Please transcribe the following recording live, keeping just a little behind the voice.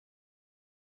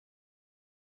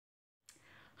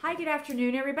Hi, good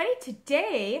afternoon, everybody.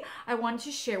 Today, I wanted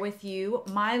to share with you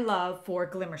my love for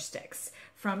glimmer sticks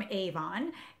from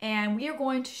Avon, and we are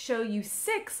going to show you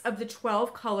 6 of the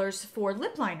 12 colors for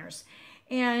lip liners.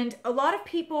 And a lot of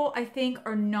people, I think,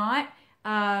 are not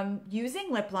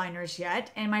using lip liners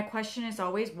yet, and my question is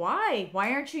always, why?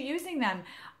 Why aren't you using them?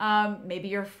 Maybe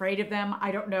you're afraid of them,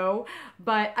 I don't know,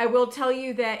 but I will tell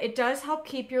you that it does help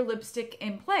keep your lipstick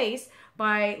in place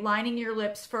by lining your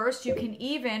lips first. You can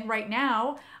even, right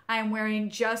now, I'm wearing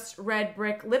just red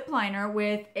brick lip liner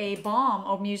with a balm.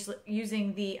 I'm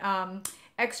using the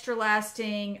extra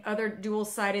lasting other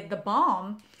dual-sided, the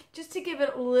balm, just to give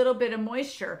it a little bit of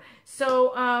moisture.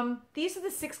 So these are the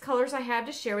 6 colors I have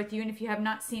to share with you, and if you have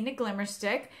not seen a glimmer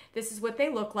stick, this is what they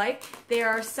look like. They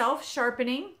are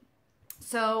self-sharpening,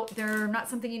 so they're not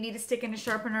something you need to stick in a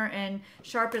sharpener and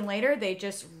sharpen later. They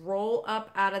just roll up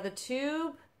out of the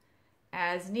tube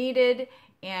as needed,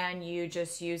 and you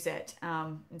just use it,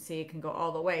 and so you can go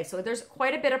all the way. So there's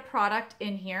quite a bit of product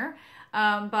in here,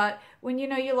 but when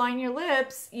you line your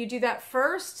lips, you do that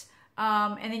first,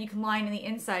 and then you can line in the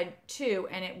inside too,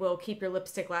 and it will keep your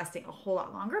lipstick lasting a whole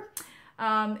lot longer.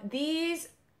 These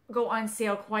go on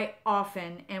sale quite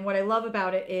often, and what I love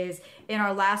about it is in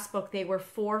our last book they were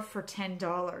 4 for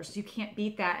 $10. You can't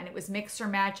beat that, and it was mix or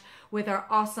match with our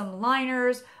awesome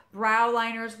liners, brow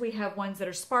liners. We have ones that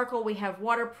are sparkle, we have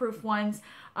waterproof ones,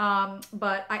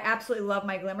 but I absolutely love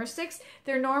my glimmer sticks.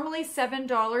 They're normally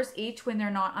 $7 each when they're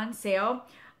not on sale.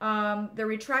 They're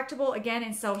retractable, again,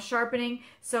 and self-sharpening.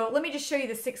 So let me just show you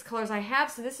the 6 colors I have.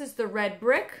 So this is the red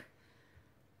brick,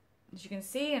 as you can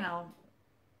see, and I'll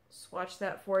swatch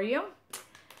that for you.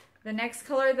 The next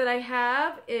color that I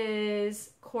have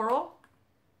is coral.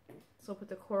 So I'll put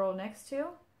the coral next to.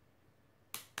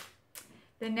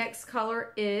 The next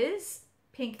color is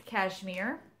pink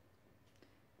cashmere.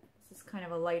 This is kind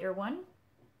of a lighter one.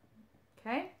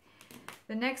 Okay.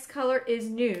 The next color is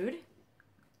nude.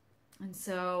 And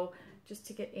so just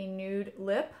to get a nude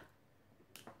lip.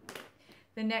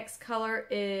 The next color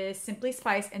is Simply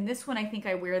Spice, and this one I think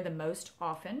I wear the most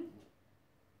often.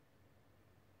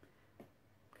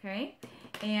 Okay,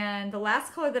 and the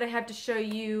last color that I have to show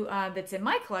you that's in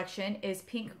my collection is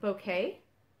Pink Bouquet.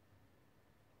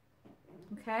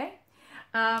 Okay,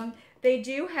 they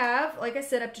do have, like I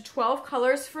said, up to 12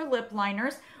 colors for lip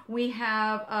liners. We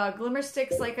have glimmer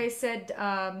sticks, like I said,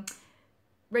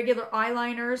 regular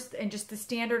eyeliners and just the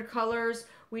standard colors.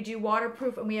 We do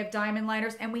waterproof, and we have diamond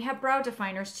liners, and we have brow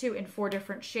definers too in 4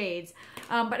 different shades.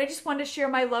 But I just wanted to share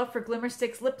my love for glimmer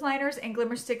sticks lip liners and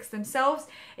glimmer sticks themselves.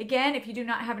 Again, if you do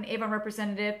not have an Avon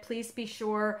representative, please be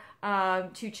sure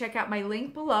to check out my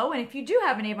link below. And if you do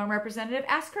have an Avon representative,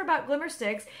 ask her about glimmer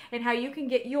sticks and how you can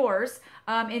get yours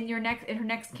in her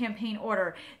next campaign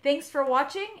order. Thanks for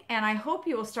watching, and I hope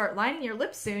you will start lining your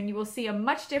lips soon. You will see a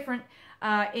much different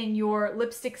in your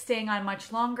lipstick staying on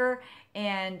much longer,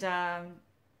 and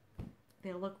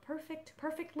they'll look perfect.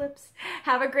 Perfect lips.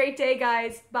 Have a great day,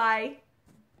 guys. Bye.